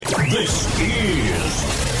This is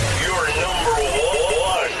your number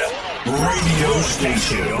one radio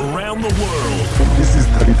station around the world. This is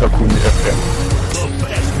Talitha Kumi FM. The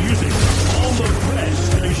best music on the best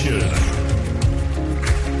station.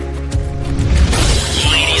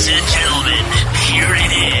 Ladies and gentlemen, here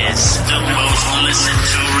it is. The most listened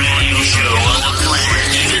to radio show on the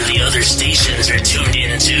planet. Even the other stations are tuned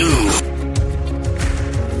in too.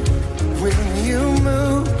 When you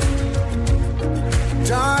move,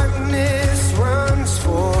 darkness runs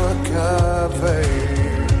for cover.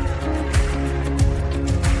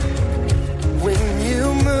 When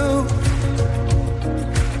you move,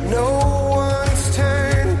 no one's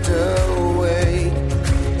turned away.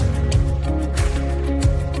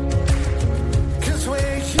 'Cause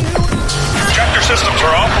where you are, Tractor systems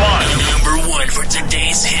are offline. Number one for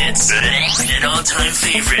today's hits and an all-time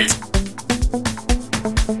favorite.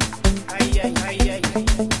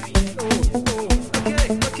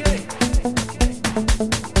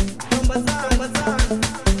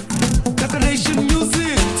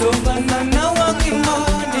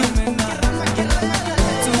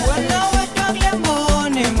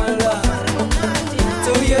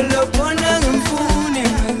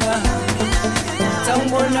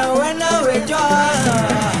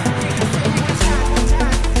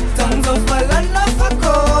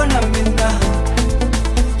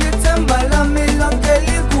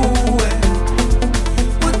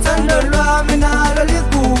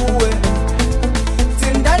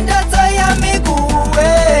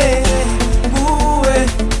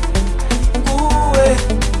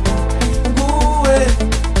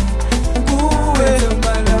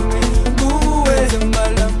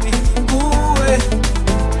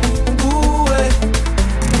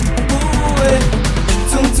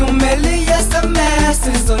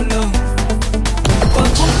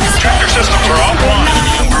 Tractor systems are offline.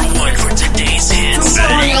 Number one for today's hits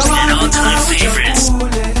and all-time favorites.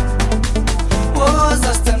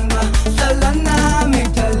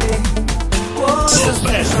 The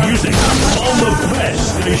best music on the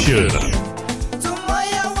best station.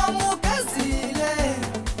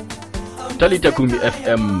 Talitha Kumi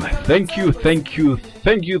FM,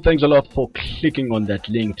 thanks a lot for clicking on that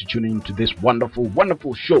link to tune in to this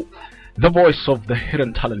wonderful show, the voice of the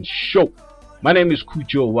Hidden Talent Show. My name is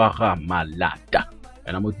Kujo Waga Malata,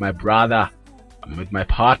 and I'm with my brother, I'm with my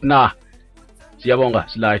partner. Siyabonga,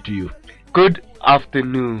 Sly to you. Good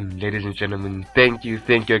afternoon, ladies and gentlemen. Thank you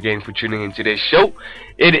again for tuning in to this show.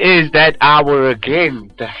 It is that hour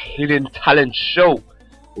again, the Hidden Talent Show.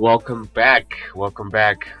 Welcome back.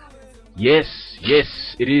 Yes,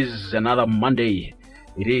 it is another Monday.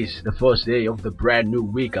 It is the first day of the brand new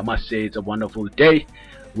week. I must say it's a wonderful day.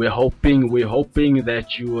 We're hoping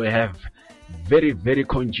that you have very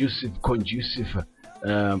conducive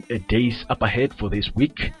days up ahead for this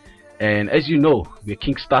week. And as you know, we're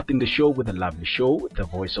kickstarting the show with a lovely show, the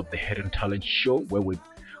voice of the Hidden Talent Show, where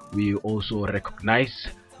we also recognize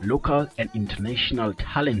local and international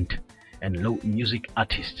talent and low music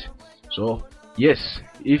artists. So yes,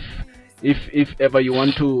 if ever you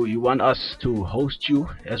want us to host you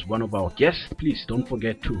as one of our guests, please don't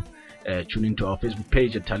forget to tune into our Facebook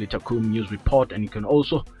page at Talitha Kumi News Report, and you can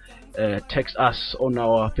also text us on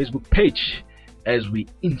our Facebook page as we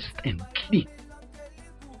instantly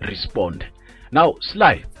respond. Now,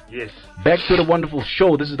 Sly. Yes. Back to the wonderful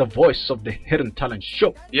show. This is the voice of the Hidden Talent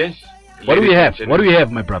Show. Yes. What do we have,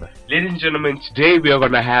 my brother? Ladies and gentlemen, today we are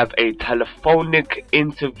going to have a telephonic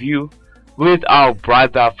interview with our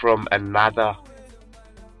brother from another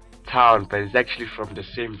town, but it's actually from the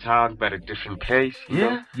same town but a different place.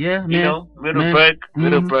 Middleburg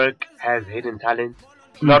has hidden talents.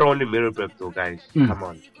 It's not only Middleburg though, guys. Come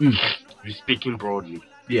on. We're speaking broadly.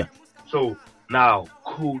 Yeah. So now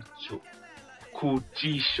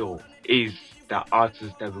Kuchisho is the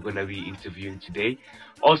artist that we're gonna be interviewing today,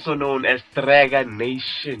 also known as Dragon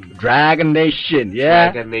Nation. Dragon Nation,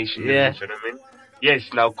 yeah. Dragon Nation, ladies and gentlemen. Yes,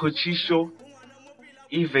 now Kuchisho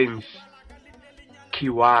Evans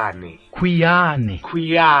Kiwane.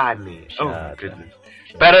 Oh goodness.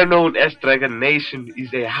 Better known as Dragon Nation,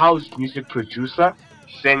 is a house music producer,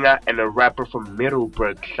 singer, and a rapper from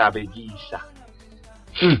Middleburg, Hlabekisa.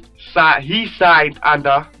 He signed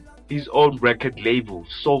under his own record label,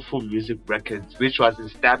 Soulful Music Records, which was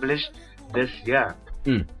established this year.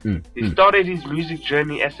 He started his music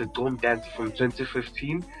journey as a dome dancer from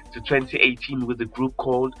 2015 to 2018 with a group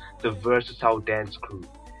called the Versatile Dance Crew.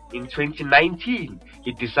 In 2019,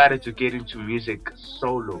 he decided to get into music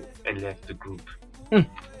solo and left the group.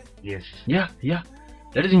 Yes. Yeah.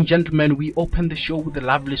 Ladies and gentlemen, we open the show with a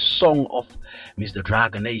lovely song of Mr.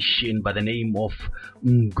 Dragon Nation by the name of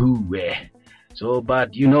Nguwe. So,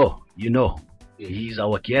 but he's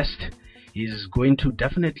our guest. He's going to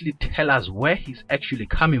definitely tell us where he's actually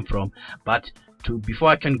coming from. But before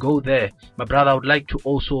I can go there, my brother, I would like to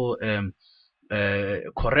also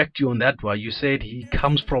correct you on that one. You said he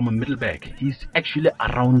comes from a Middleburg. He's actually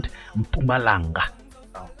around Mpumalanga,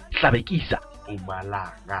 Hlabekisa.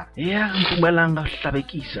 Mpumalanga. Yeah, Mpumalanga,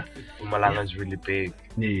 Hlabekisa. Mpumalanga is really big.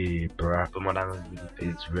 Yeah, bruh. Mpumalanga is really big.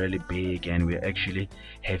 It's really big, and we're actually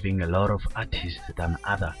having a lot of artists than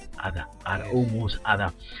other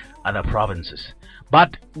provinces.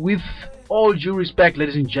 But with all due respect,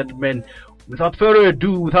 ladies and gentlemen, without further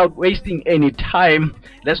ado, without wasting any time,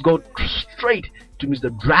 let's go straight to Mr.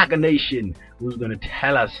 Dragon Nation, who's going to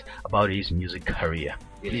tell us about his music career.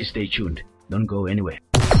 Please stay tuned. Don't go anywhere.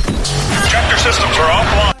 Chapter systems are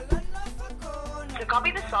offline. To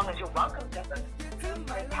copy the song as your welcome message,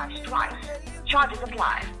 press hash twice. Charges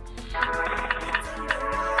apply.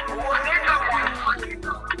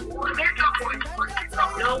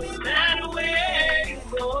 No matter where you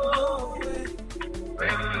go,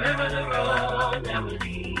 remember the road that will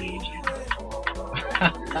lead you.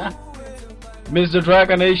 Mr.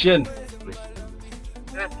 Dragon Nation,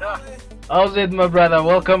 how's it, my brother?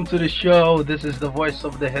 Welcome to the show. This is the Voice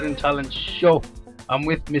of the Hidden Talent show. I'm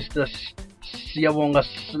with Mr. Siyabonga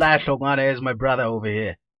Slash Ogana as my brother over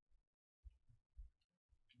here.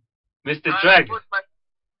 Mr. Drag.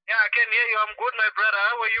 Yeah, I can hear you. I'm good, my brother.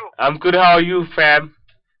 How are you? I'm good. How are you, fam?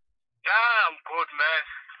 Yeah, I'm good, man.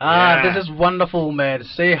 Ah, Yeah. this is wonderful, man.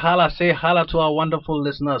 Say holla to our wonderful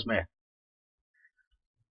listeners, man.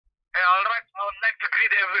 Hey, all right. I would like to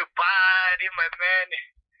greet everybody, my man.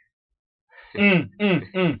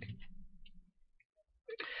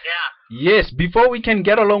 Yeah. Yes, before we can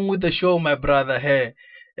get along with the show, my brother, hey,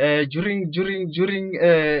 during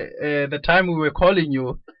the time we were calling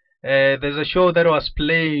you, there's a show that was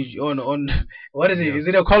playing on what is it? Is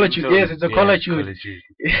it a Call of Duty? Yes, it's a Call of Duty.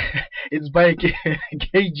 It's by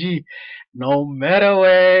KG. No matter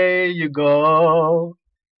where you go,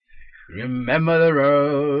 remember the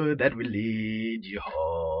road that will lead you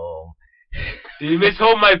home. Do you miss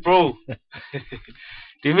home, my bro?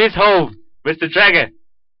 Do you miss home, Mr. Dragon?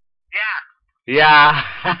 Yeah. Yeah.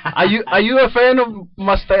 Are you a fan of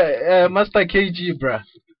Master KG, bruh?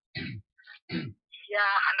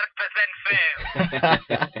 Yeah, 100%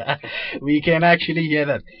 fair. We can actually hear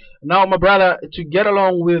that. Now, my brother, to get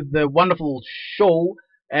along with the wonderful show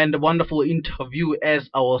and the wonderful interview as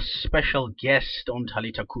our special guest on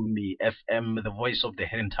Talita Kumi FM, the Voice of the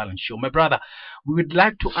Hidden Talent show, my brother, we would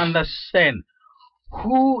like to understand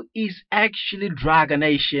who is actually Dragon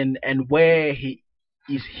Nation and where he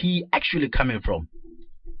actually coming from.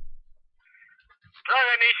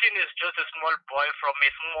 Dragon Nation is just a small boy from a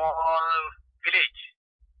small village.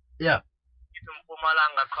 Yeah. It's in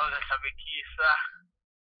Mpumalanga called Hlabekisa.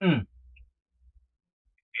 Mm.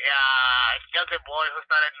 Yeah, it's just a boy who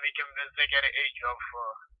started making music at the age of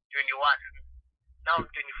 21. Now I'm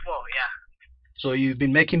 24, yeah. So you've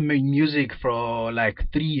been making music for like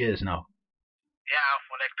 3 years now. Yeah,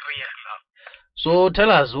 for like 3 years now. So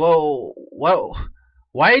tell us,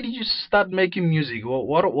 why did you start making music?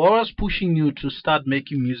 What was pushing you to start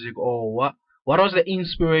making music, or what was the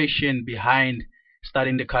inspiration behind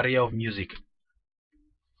starting the career of music?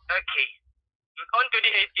 Okay. On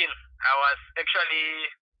 2018, I was actually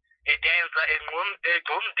a dancer, a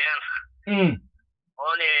drum dancer,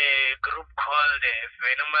 on a group called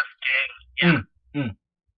Venomous Gang. Yeah.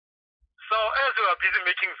 So as we were busy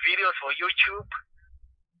making videos for YouTube,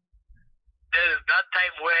 there's that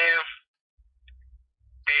time where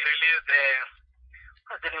they released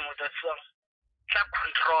what's the name of that song? Club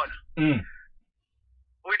Control.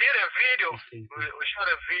 We did a video. We shot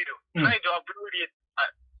a video. Tried to upload it,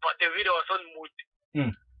 but the video was on mood.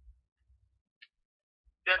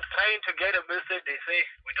 Then trying to get a message, they say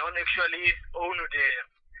we don't actually own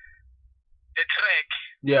the track.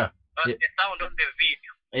 Yeah. But the sound of the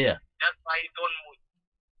video. Yeah. That's why it's on mood.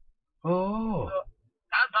 Oh. So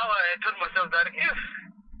that's how I told myself that if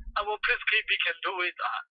our Prince KB can do it,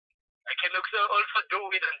 I can also do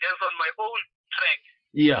it and dance on my own track.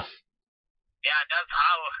 Yeah. Yeah, that's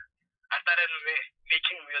how I started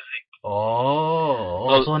making music.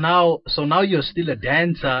 Oh. So now you're still a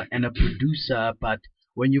dancer and a producer, but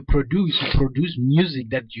when you produce music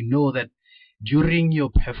that you know that during your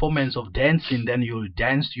performance of dancing, then you'll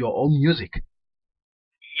dance to your own music.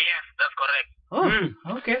 Yes, that's correct.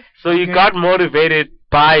 Oh, okay. So you got motivated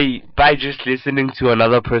by just listening to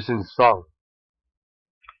another person's song.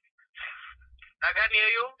 I can hear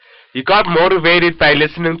you. You got motivated by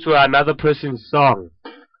listening to another person's song.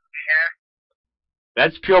 Yeah.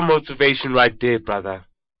 That's pure motivation right there, brother.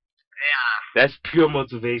 Yeah. That's pure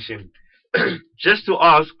motivation. Just to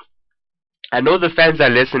ask, I know the fans are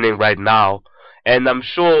listening right now, and I'm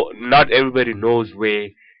sure not everybody knows where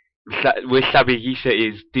Hlabekisa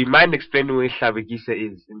is. Do you mind explaining where Hlabekisa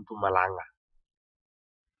is in Mpumalanga?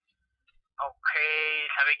 Okay,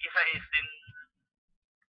 Hlabekisa is in.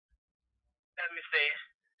 Let me say.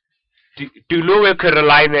 Do you know where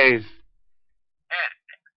Carolina is?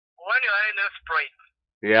 When you are in a spring,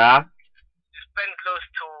 Yeah? you spend close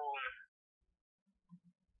to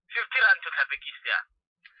 50 rand to Hlabekisa.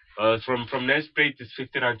 From Nelspruit it's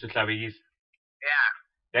 50 rand to Hlabekisa. Yeah,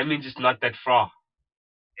 That means it's not that far.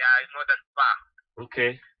 yeah, it's not that far.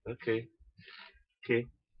 Okay.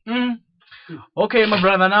 Okay, my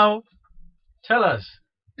brother. Now, tell us,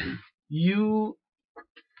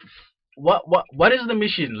 what is the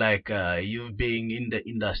mission? Like, you've been in the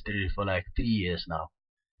industry for like 3 years now,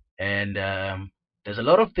 and there's a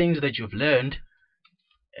lot of things that you've learned,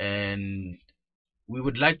 and we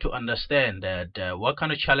would like to understand that what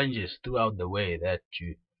kind of challenges throughout the way that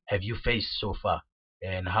you faced so far,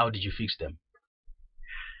 and how did you fix them?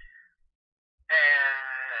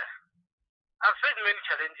 I've faced many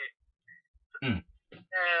challenges.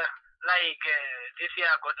 Like this year,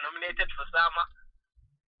 I got nominated for SAMA.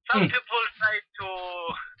 Some people try to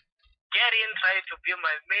get in, try to be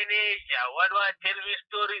my manager. What, tell me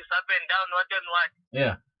stories up and down, what and what.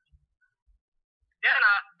 Yeah. Then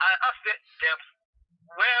I asked them,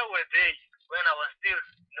 where were they when I was still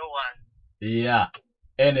no one? Yeah.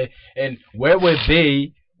 And where were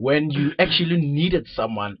they when you actually needed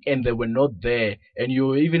someone and they were not there, and you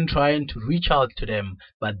were even trying to reach out to them,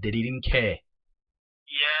 but they didn't care?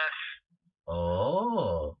 Yes.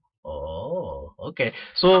 Oh, okay.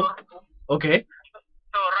 So, okay.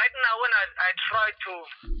 So right now, when I try to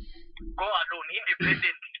go alone,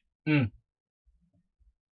 independently,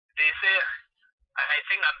 they say, I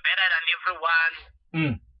think I'm better than everyone.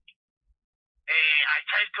 I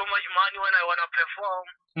charge too much money when I want to perform.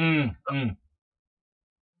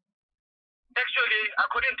 Actually,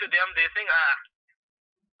 according to them, they think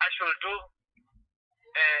I should do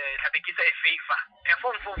Hlabekisa a favor,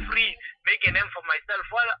 perform for free, make a name for myself.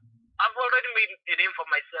 Well, I've already made a name for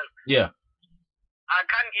myself. Yeah. I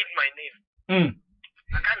can't eat my name.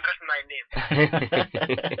 I can't dress my name.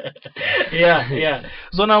 Yeah.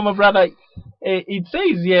 So now, my brother, it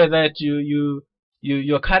says here that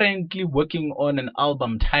you're currently working on an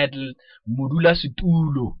album titled Modula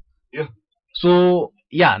Situlo. Yeah. So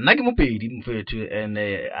yeah, and I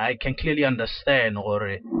can clearly understand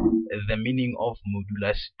the meaning of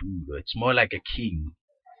Modula Situlo. It's more like a king.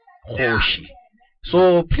 Hoshi.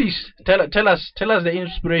 So please tell us the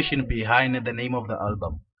inspiration behind the name of the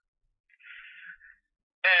album.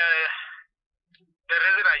 The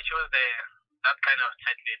reason I chose that kind of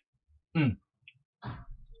title.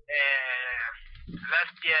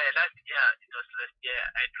 Last year,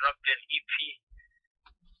 I dropped an EP,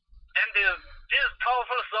 and there's this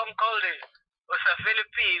powerful song called Usafeli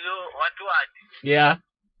Pilo, what? Yeah.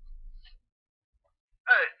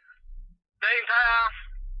 The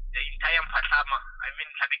entire Mpatlama, I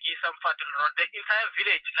mean Hlabekisa, Mfatul Road, the entire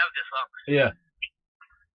village loved the song. Yeah.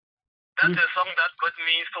 That's the song that got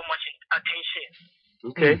me so much attention.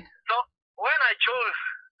 Okay. So when I chose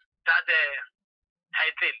that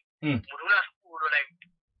title, Modula Situlo, like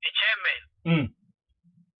the chairman,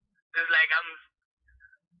 it's like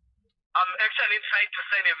I'm actually trying to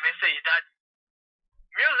send a message that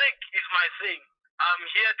music is my thing. I'm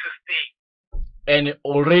here to stay. And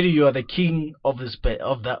already you are the king of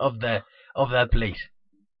that place.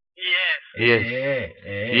 Yes.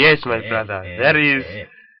 Yes, my brother.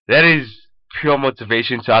 That is pure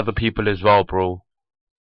motivation to other people as well, bro.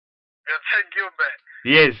 Thank you, man.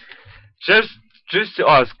 Yes. Just to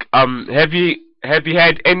ask, have you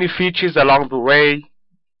had any features along the way?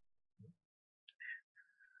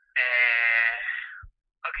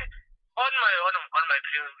 Okay. On my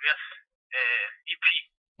previous EP.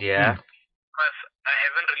 Yeah. Because I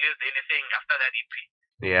haven't released anything after that EP.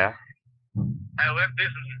 Yeah. I worked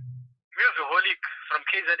with Musicaholic from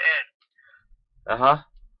KZN.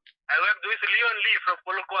 I worked with Leon Lee from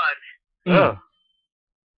Polokwane. Oh.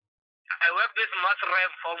 I worked with Mas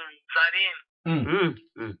Rem from Zarin.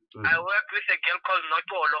 I worked with a girl called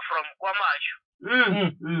Notolo from Kwamashu.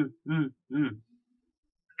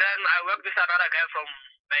 Then I worked with another guy from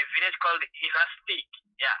my village called Elastic.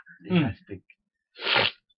 Yeah. Elastic.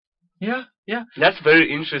 Yeah. That's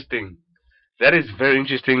very interesting. That is very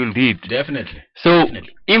interesting indeed. Definitely. So,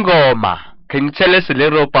 Ingoma, can you tell us a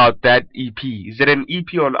little about that EP? Is it an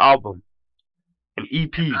EP or an album? An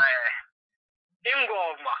EP.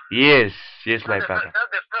 Ingoma. Yes, my brother. That's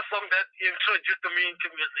the first song that introduced me into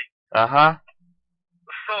music.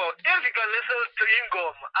 So if you can listen to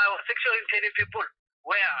Ingoma, I was actually telling people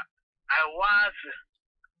where I was,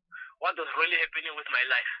 what was really happening with my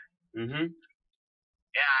life.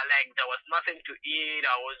 Yeah, like there was nothing to eat.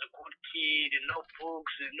 I was a good kid, no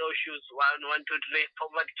books, no shoes. 1, 2, 3,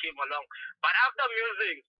 poverty came along. But after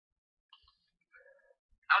music,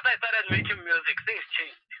 after I started making music, things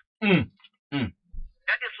changed.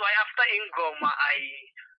 That is why after Ingoma, I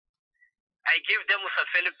give them a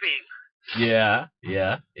Philippine. Yeah.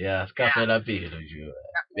 Scafela Pilo,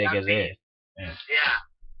 Yeah.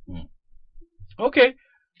 Okay,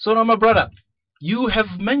 so now, my brother, you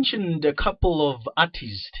have mentioned a couple of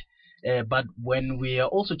artists, but when we are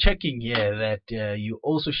also checking here that you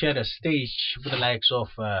also shared a stage with the likes of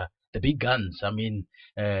the big guns. I mean,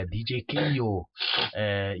 DJ Clio,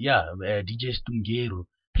 DJ Stungero.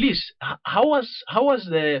 Please, how was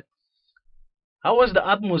the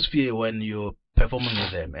atmosphere when you're performing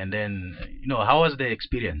with them, and then how was the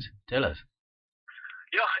experience? Tell us.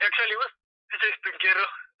 Yeah, actually, it was DJ Stungero.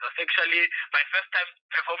 It was actually my first time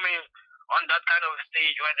performing on that kind of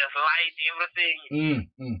stage where there's light, everything.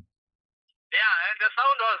 Yeah, and the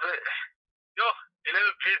sound was a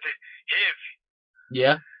little bit heavy.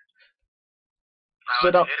 Yeah.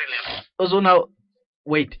 So now,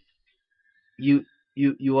 wait.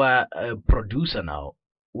 You are a producer now.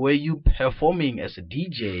 Were you performing as a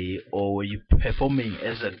DJ or were you performing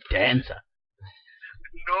as a dancer?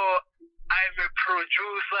 No, I'm a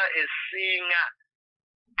producer, a singer,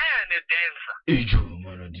 and a dancer.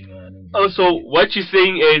 Also, what you're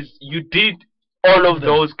saying is you did all of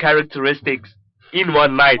those characteristics in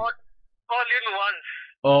one night. All in once.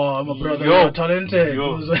 Oh, my brother, you're talented.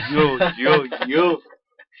 Yo.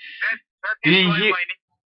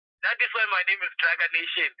 That is why my name is Dragon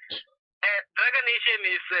Nation. Dragon Nation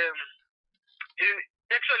is it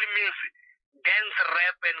actually means dance,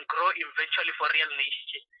 rap, and grow eventually for real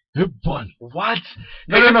nation. What?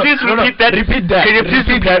 Can you please repeat that? Repeat that. Can you please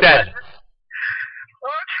repeat that?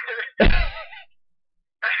 Okay.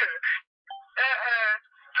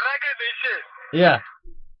 Dragon Nation. Yeah.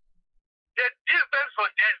 The D stands for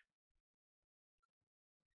dance.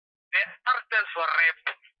 The R stands for rap.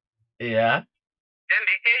 Yeah. Then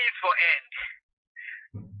the A is for end.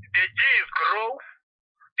 The G is grow.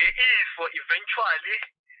 The E is for eventually.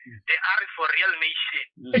 The R is for real nation.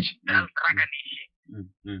 That's Dragon Nation.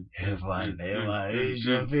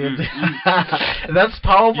 That's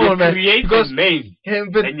powerful, man. You create a name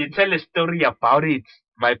and you tell a story about it,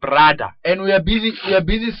 my brother. And we are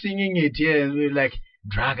busy singing it here, and we're like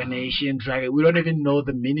Dragon Nation, Dragon. We don't even know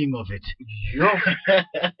the meaning of it.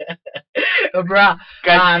 Bruh,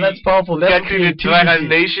 that's powerful. That's Dragon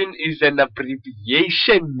Nation is an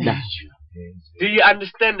abbreviation. Do you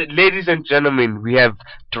understand it, ladies and gentlemen? We have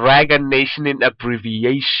Dragon Nation in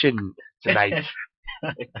abbreviation tonight.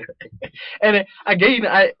 And again,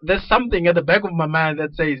 there's something at the back of my mind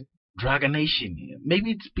that says Dragon Nation.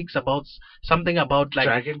 Maybe it speaks about something about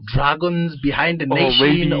like dragons behind the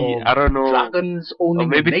nation, or I don't know, dragons owning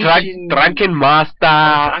maybe the nation. Drunken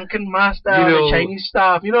Master, the Chinese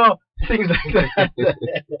stuff, things like that.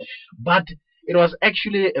 But it was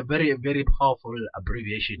actually a very, very powerful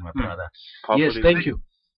abbreviation, my brother. Yes, thank you.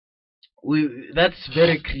 That's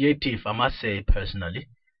very creative, I must say, personally.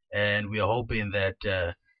 And we are hoping that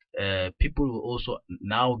people will also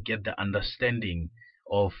now get the understanding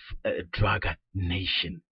of Dragon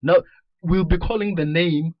Nation. Now, we'll be calling the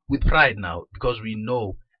name with pride now because we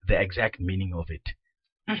know the exact meaning of it.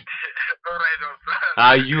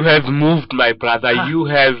 You have moved, my brother. You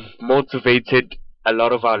have motivated a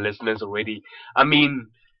lot of our listeners already. I mean,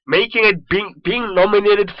 making it being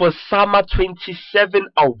nominated for Summer 27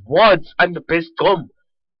 awards and the best gum.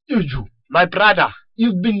 My brother,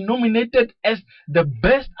 you've been nominated as the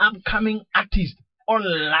best upcoming artist on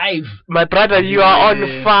live. My brother, you are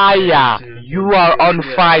on fire. You are on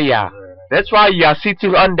fire. That's why you are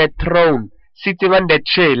sitting on the throne, sitting on the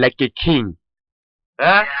chair like a king.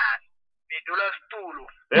 Huh?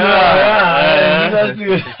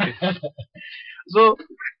 So,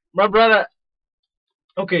 my brother,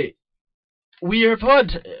 okay, we have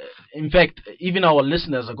heard, in fact, even our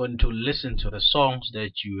listeners are going to listen to the songs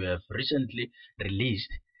that you have recently released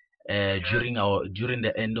during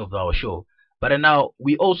the end of our show. But now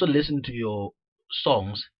we also listened to your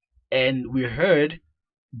songs, and we heard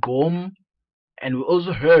Gom, and we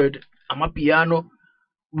also heard Amapiano.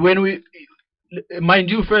 When we, mind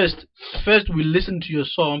you, first we listen to your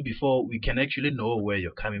song before we can actually know where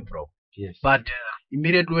you're coming from. Yes. But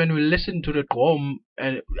immediately when we listened to the Gqom,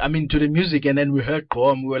 and I mean to the music, and then we heard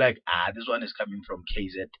Gqom, we were like, this one is coming from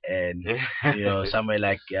KZ and somewhere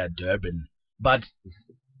like Durban. But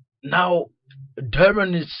now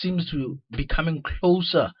Durban seems to be coming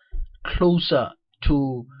closer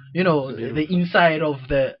to the inside of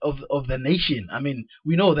the nation. I mean,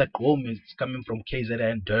 we know that Gqom is coming from KZN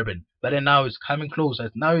and Durban, but then now it's coming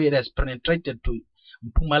closer. Now it has penetrated to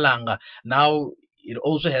Mpumalanga. Now it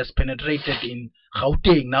also has penetrated in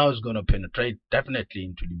Gauteng. Now it's going to penetrate definitely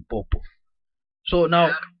into Limpopo. So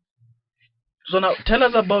now tell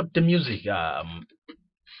us about the music.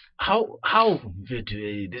 How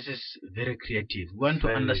this is very creative. We want to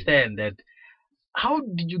understand that. How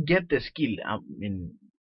did you get the skill? I mean,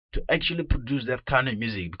 to actually produce that kind of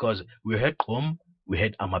music, because we heard Gqom, we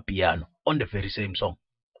heard Amapiano on the very same song.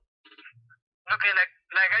 Okay,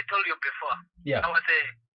 like I told you before, yeah, I was a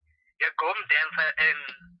Gqom dancer, and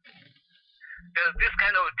there's this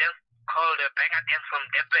kind of dance called a banger dance from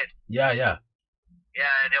Durban. Yeah.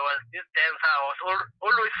 Yeah, there was this dancer I was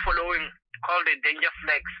always following called the Danger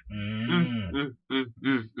Snacks.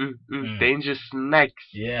 Danger Snacks.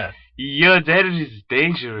 Yeah. Yo, that is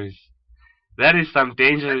dangerous. That is some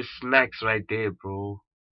dangerous snacks right there, bro.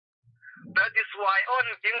 That is why on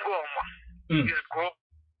Ingoma is Go.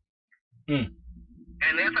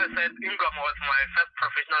 And as I said, Ingoma was my first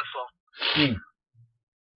professional song.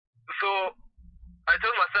 So I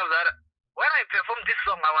told myself that when I perform this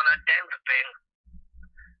song, I wanna dance bang.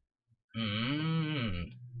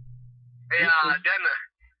 Yeah, then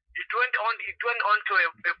it went on to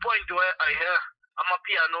a point where I hear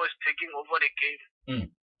Amapiano is taking over the game.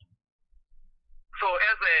 So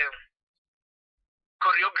as a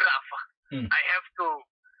choreographer, I have to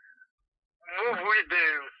move with the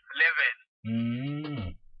level.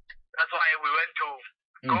 That's why we went to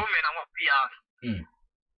Gqom and Amapiano.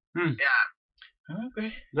 Yeah. Okay.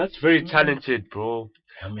 That's very talented, bro.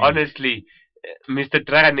 I mean, honestly, Mr.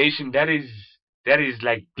 Dragon Nation, that is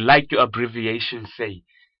like your abbreviation say.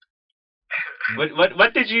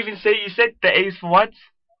 What did you even say? You said the A is for what?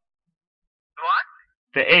 What?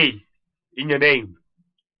 The A in your name.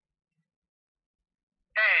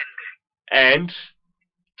 And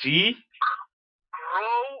G?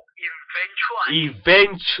 Grow eventually.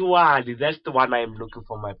 Eventually. That's the one I am looking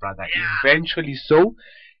for, my brother. Yeah. Eventually so,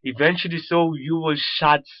 you will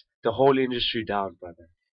shut the whole industry down, brother.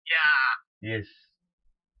 Yeah. Yes.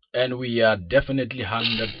 And we are definitely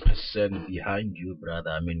 100% behind you,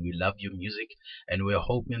 brother. I mean, we love your music, and we're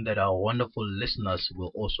hoping that our wonderful listeners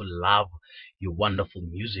will also love your wonderful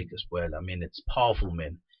music as well. I mean, it's powerful,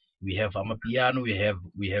 man. We have Amapiano, we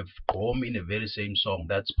have Gqom in the very same song.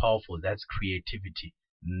 That's powerful. That's creativity.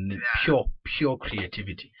 Pure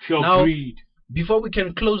creativity. Pure now, breed. Before we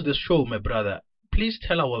can close the show, my brother, please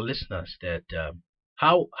tell our listeners that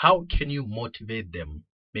how can you motivate them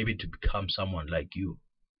maybe to become someone like you?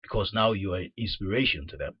 Because now you are an inspiration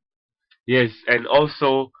to them. Yes, and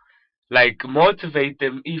also motivate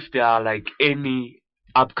them if there are any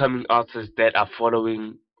upcoming artists that are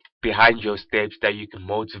following behind your steps, that you can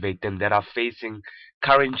motivate them, that are facing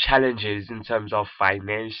current challenges in terms of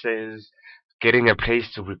finances, getting a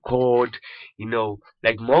place to record,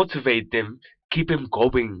 motivate them, keep them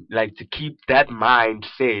going, to keep that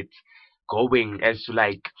mindset going as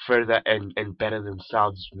to further and better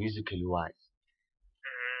themselves musically wise.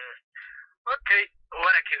 Okay,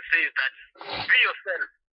 what I can say is that be yourself.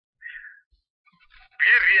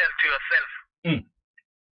 Be real to yourself.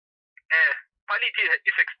 Quality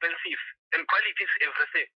is expensive, and quality is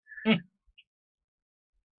everything.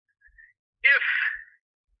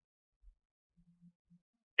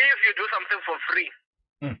 If you do something for free,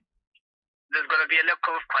 there's gonna be a lack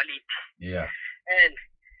of quality. Yeah. And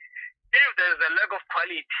if there's a lack of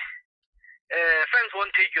quality, fans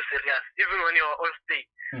won't take you serious, even when you're on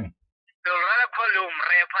stage. They'll rather call you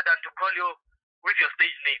rapper than to call you with your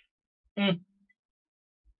stage name.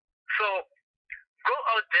 So go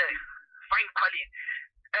out there, find quality.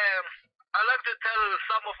 I like to tell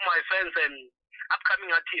some of my fans and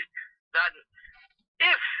upcoming artists that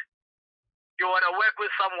if you want to work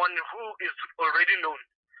with someone who is already known,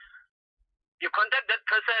 you contact that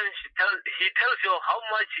person, he tells you how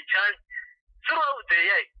much he charges. Throughout the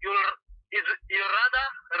year, you rather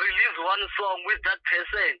release one song with that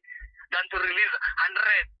person than to release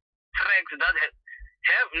 100 tracks that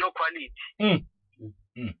have no quality.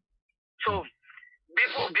 So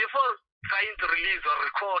before trying to release or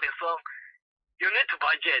record a song, you need to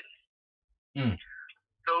budget.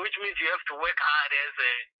 So which means you have to work hard as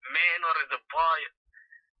a man or as a boy,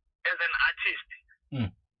 as an artist.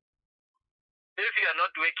 If you are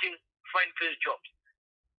not working, find first jobs.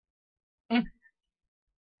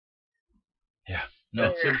 Yeah. No.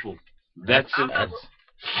 That's simple. That's simple.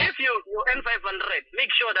 If you earn 500,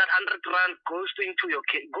 make sure that 100 rand goes into your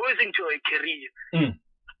career.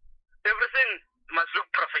 Everything must look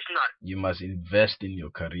professional. You must invest in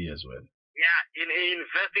your career as well. Yeah,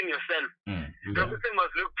 invest in yourself. Everything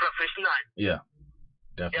must look professional. Yeah,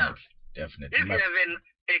 definitely. If you have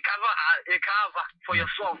a cover for your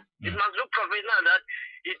song, it must look professional, that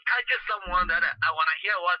it touches someone that I want to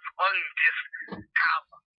hear what's on this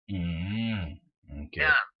cover. Okay.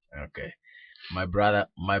 Yeah. Okay. My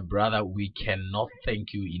brother, we cannot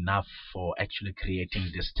thank you enough for actually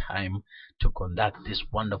creating this time to conduct this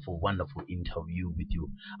wonderful, wonderful interview with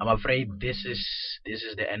you. I'm afraid this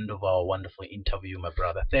is the end of our wonderful interview, my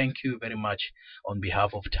brother. Thank you very much on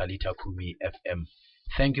behalf of Talita Kumi FM.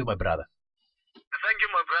 Thank you, my brother. Thank you,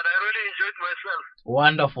 my brother. I really enjoyed myself.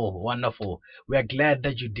 Wonderful, wonderful. We are glad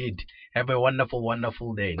that you did. Have a wonderful,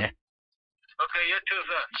 wonderful day. Ne? Okay, you too,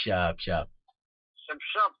 sir. Sharp. Sharp.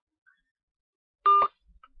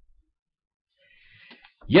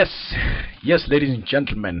 Yes, ladies and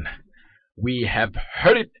gentlemen, we have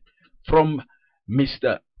heard it from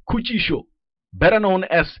Mr. Kuchisho, better known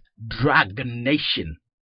as Dragon Nation.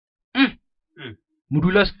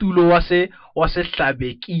 Mudula Stulo wase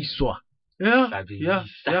Hlabekiswa.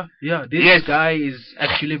 Yeah. This guy is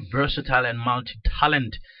actually versatile and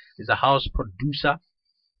multi-talent. He's a house producer,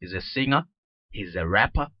 he's a singer, he's a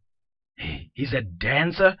rapper, he's a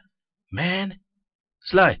dancer. Man,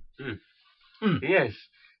 Sly. Yes,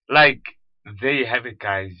 like there you have it,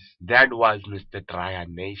 guys. That was Mr.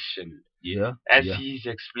 Dragon Nation. Yeah. As he's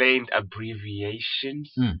explained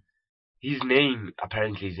abbreviations, his name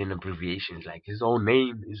apparently is in abbreviations. Like his own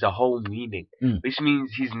name is a whole meaning, which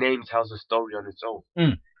means his name tells a story on its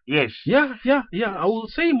own. Yes. Yeah. I will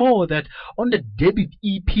say more that on the debut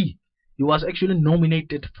EP, he was actually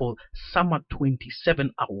nominated for Summer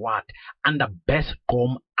 27 Award under Best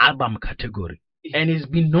Gqom Album category. And he's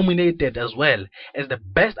been nominated as well as the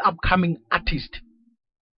Best Upcoming Artist.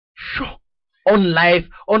 Sure. On Live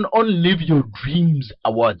Your Dreams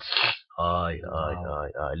Awards.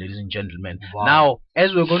 Ladies and gentlemen. Wow. Now,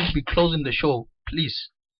 as we're going to be closing the show, please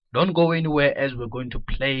don't go anywhere, as we're going to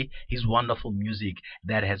play his wonderful music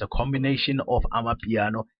that has a combination of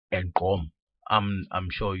amapiano and gqom. I'm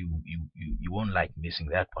sure you won't like missing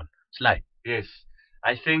that one. Sly. Yes.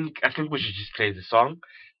 I think we should just play the song,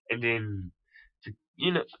 and then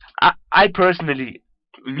I personally,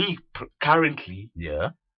 currently,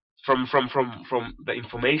 from the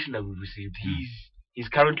information that we received, he's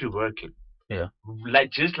currently working. Yeah.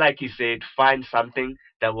 Just like he said, find something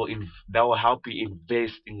that will help you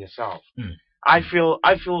invest in yourself. I feel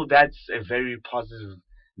that's a very positive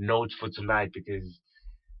note for tonight, because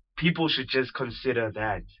people should just consider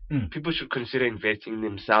that. People should consider investing in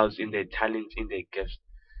themselves, in their talents, in their gifts,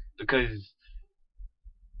 because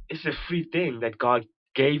it's a free thing that God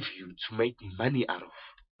gave you to make money out of.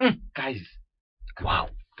 Guys, wow.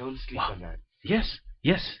 Don't sleep on that. Yes.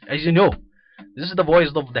 As you know, this is the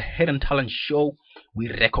voice of the Hidden Talent Show. We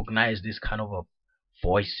recognize this kind of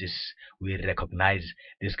voices. We recognize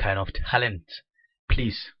this kind of talent.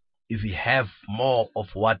 Please, if you have more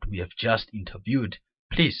of what we have just interviewed,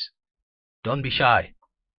 please, don't be shy.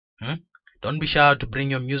 Don't be shy to bring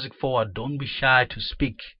your music forward. Don't be shy to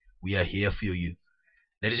speak. We are here for you.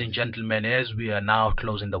 Ladies and gentlemen, as we are now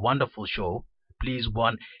closing the wonderful show, please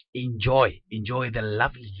enjoy the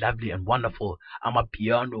lovely and wonderful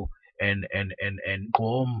amapiano and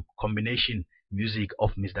gqom combination music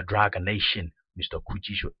of Mr. Dragon Nation, Mr.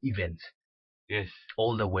 Kuchisho Events. Yes.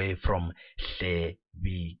 All the way from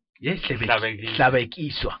Hlabekiswa.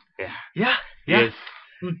 Yeah. Yes.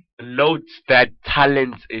 Note that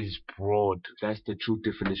talent is broad. That's the true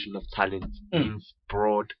definition of talent. Means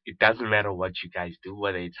broad. It doesn't matter what you guys do,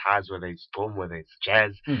 whether it's house, whether it's gqom, whether it's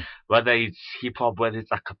jazz, whether it's hip hop, whether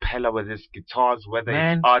it's a cappella, whether it's guitars, whether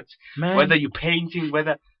it's art, whether you're painting,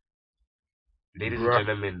 whether. Ladies and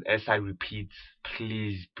gentlemen, as I repeat,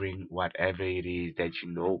 please bring whatever it is that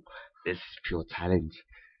you know. This is pure talent.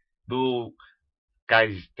 Though,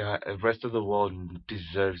 guys, the rest of the world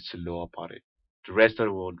deserves to know about it. The rest of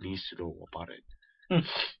the world needs to know about it.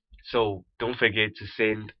 So don't forget to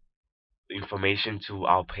send information to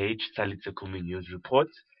our page, Talita Kumi News Report,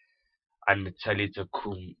 and Talita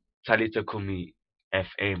Kumi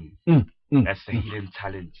FM. That's the hidden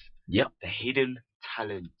talent. Yeah. The hidden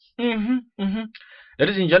talent.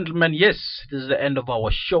 Ladies and gentlemen, yes, this is the end of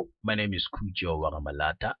our show. My name is Kujo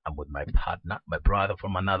Wagamalata. I'm with my partner, my brother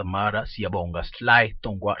from another mother, Siyabonga Sly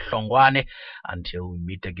Hlongwane. Until we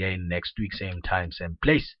meet again next week, same time, same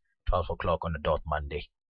place, 12 o'clock on the dot Monday.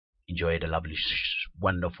 Enjoy the lovely,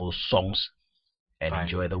 wonderful songs, and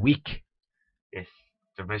enjoy the week. Yes,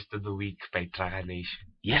 the rest of the week by Draga Nation.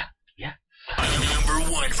 Yeah. Number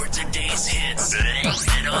 1 for today's hits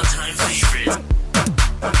and all-time favorites.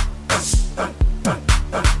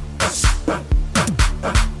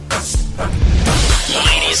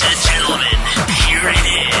 Ladies and gentlemen, here it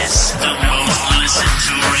is, the most listened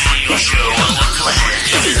to radio show on the planet.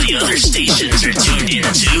 Even the other stations are tuned in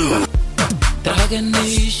too. Draga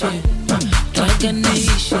Nation, Draga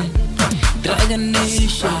Nation, Draga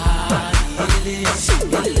Nation.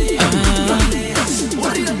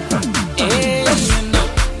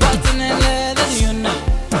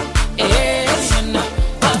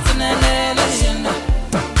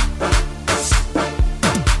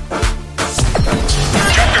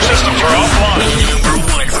 Number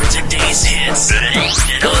 1 for today's hits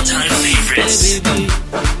and all-time favorites.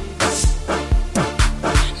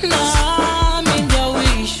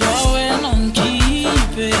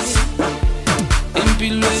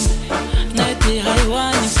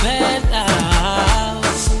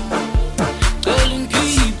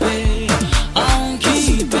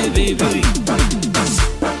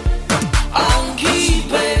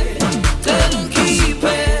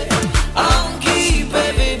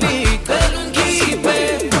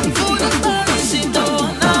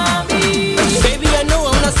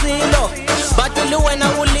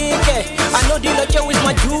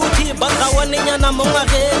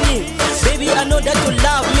 Baby, I know that you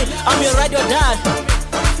love me. I'm your ride or die.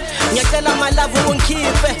 Nyakela my love won't keep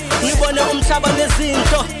it. Nibone umhlaba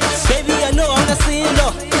nezinto. Baby, I know I'm the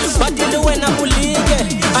silo. But you when I'm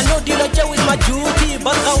I know the loja with my duty.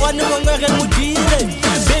 But I want to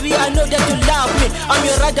baby, I know that you love me. I'm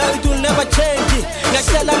your rider, it will never change it.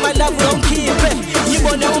 Nyakela my love won't keep it.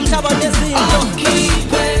 Nibone umhlaba nezinto.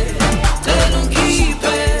 Keep it. Tell them keep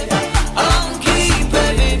it.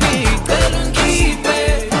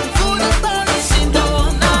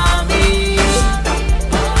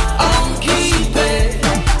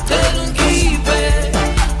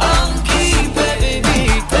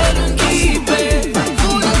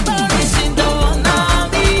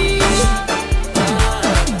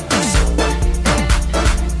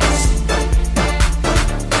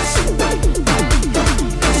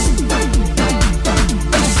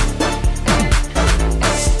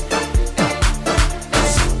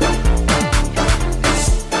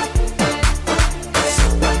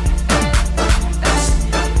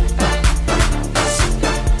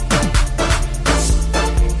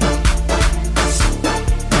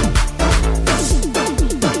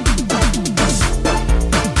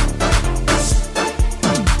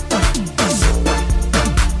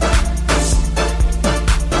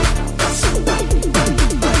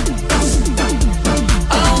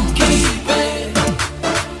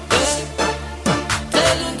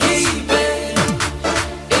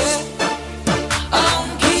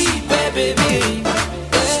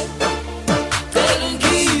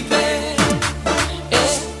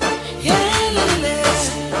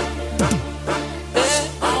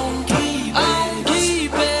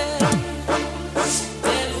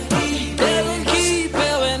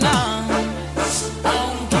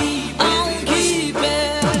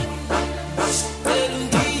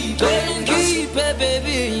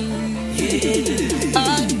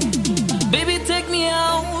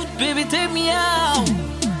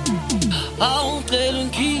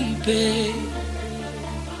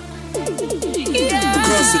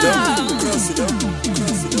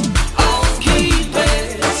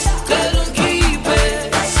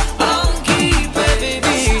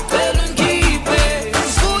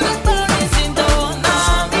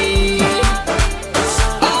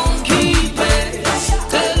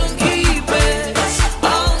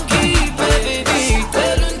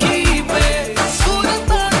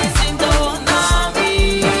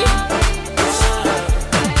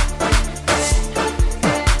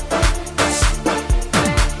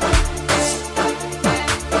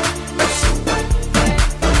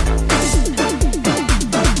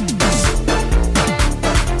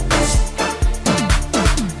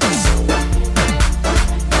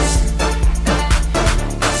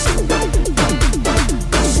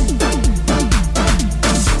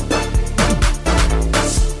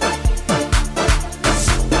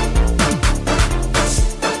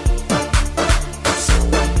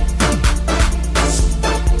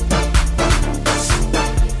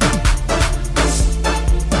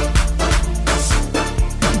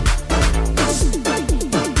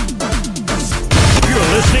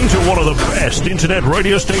 Internet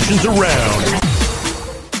radio stations around.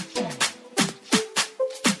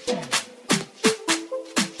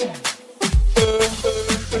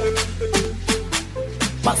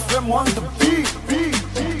 My friend wants the beat.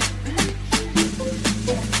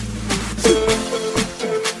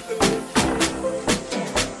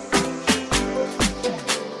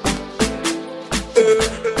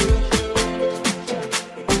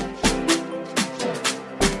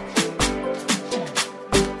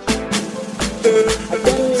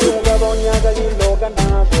 Ageni ugabonya galilo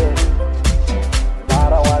kanago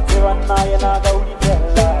Mara waziva naye naga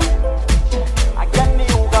ulitela Ageni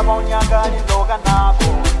ugabonya galilo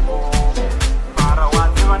kanago Mara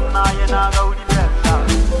waziva naye naga ulitela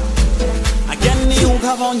Ageni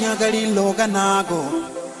ugabonya galilo kanago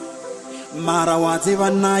Mara waziva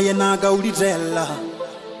naye naga ulitela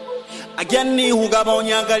Ageni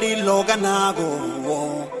ugabonya galilo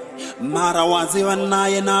kanago Mara waziva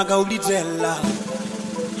naye naga ulitela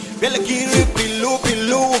Bele kiri pilu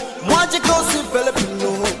pilu Mwaje kosi vele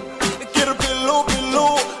pilu Kiri pilu pilu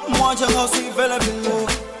Mwaje kosi vele pilu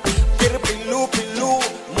Kiri pilu pilu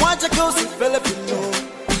Mwaje kosi vele pilu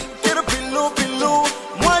Kiri pilu pilu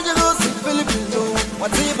Mwaje kosi vele pilu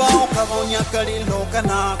Waziva ukabonya galilo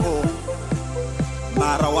kanago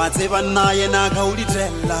Mara waziva naye naga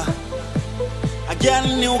ulitela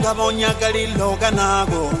Ageni ukabonya galilo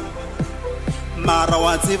kanago Mara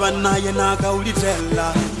waziva naye naga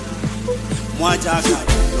ulitela Mwaja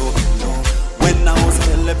galilo When I was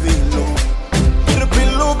a pillow Kiri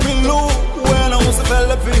pilu pilu When I was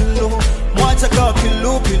a pillow Mwaja ka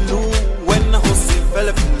pilu pilu When I was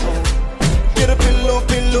a pillow Kiri pilu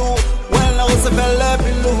pilu When I was a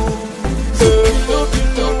pillow Pilu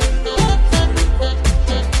pilu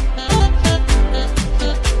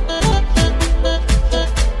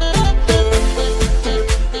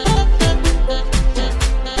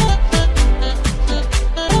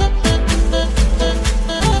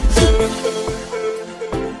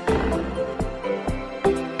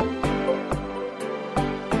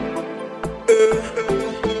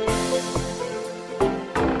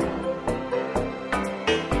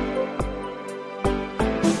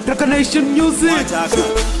Nation music.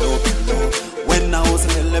 When I was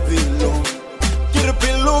a pillow, get a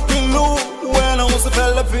pillow, pillow. When I was a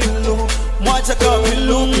pillow, Mwacha ka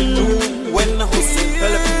pillow.